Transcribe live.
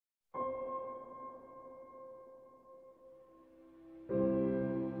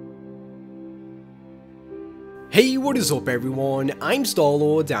Hey, what is up everyone, I'm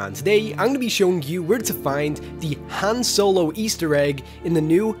Starlord and today I'm going to be showing you where to find the Han Solo Easter egg in the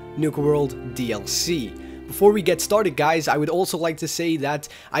new Nuka World DLC. Before we get started guys, I would also like to say that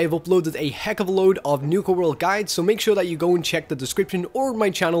I have uploaded a heck of a load of Nuka World guides, so make sure that you go and check the description or my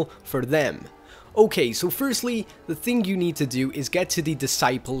channel for them. Okay, so firstly, the thing you need to do is get to the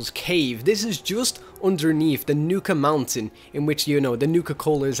Disciples Cave. This is just underneath the Nuka mountain in which, the Nuka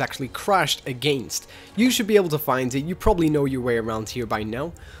Cola is actually crashed against. You should be able to find it, you probably know your way around here by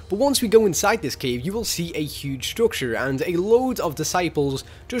now. But once we go inside this cave, you will see a huge structure and a load of disciples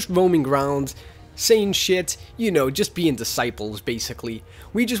just roaming around, saying shit, just being disciples basically.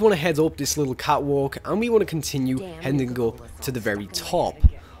 We just want to head up this little catwalk and we want to continue heading up to the very top.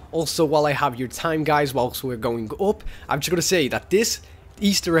 Also, while I have your time guys, whilst we're going up, I'm just going to say that this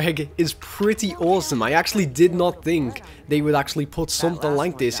Easter egg is pretty awesome. I actually did not think they would actually put something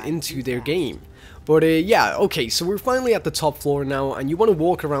like this into their game. But yeah, okay, so we're finally at the top floor now, and you want to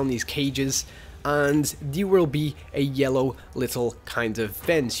walk around these cages, and there will be a yellow little kind of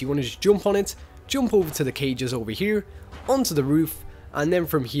fence. You want to just jump on it, jump over to the cages over here, onto the roof, and then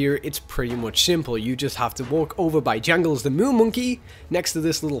from here it's pretty much simple. You just have to walk over by Jangles the Moon Monkey next to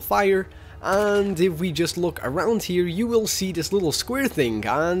this little fire, and if we just look around here you will see this little square thing,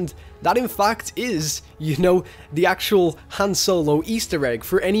 and that in fact is, the actual Han Solo Easter egg.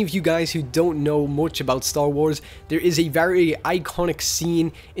 For any of you guys who don't know much about Star Wars, there is a very iconic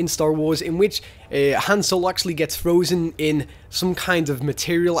scene in Star Wars in which Han Solo actually gets frozen in some kind of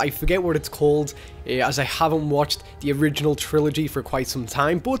material. I forget what it's called, as I haven't watched the original trilogy for quite some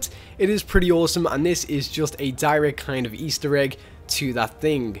time, but it is pretty awesome, and this is just a direct kind of Easter egg to that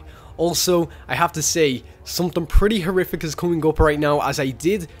thing. Also, I have to say, something pretty horrific is coming up right now, as I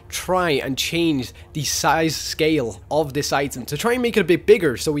did try and change the size scale of this item to try and make it a bit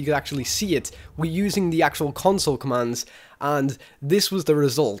bigger so we could actually see it. We're using the actual console commands, and this was the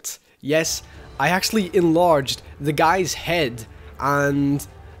result. Yes, I actually enlarged the guy's head, and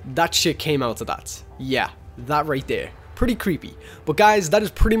that shit came out of that. Yeah, that right there. Pretty creepy. But guys, that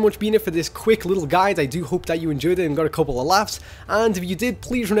has pretty much been it for this quick little guide. I do hope that you enjoyed it and got a couple of laughs, and if you did,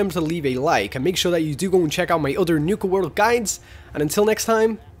 please remember to leave a like, and make sure that you do go and check out my other Nuka World guides, and until next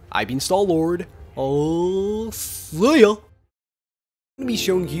time, I've been Starlord. I'll see ya! I'm going to be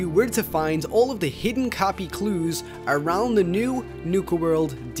showing you where to find all of the hidden copy clues around the new Nuka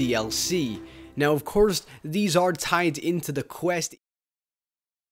World DLC. Now of course, these are tied into the quest.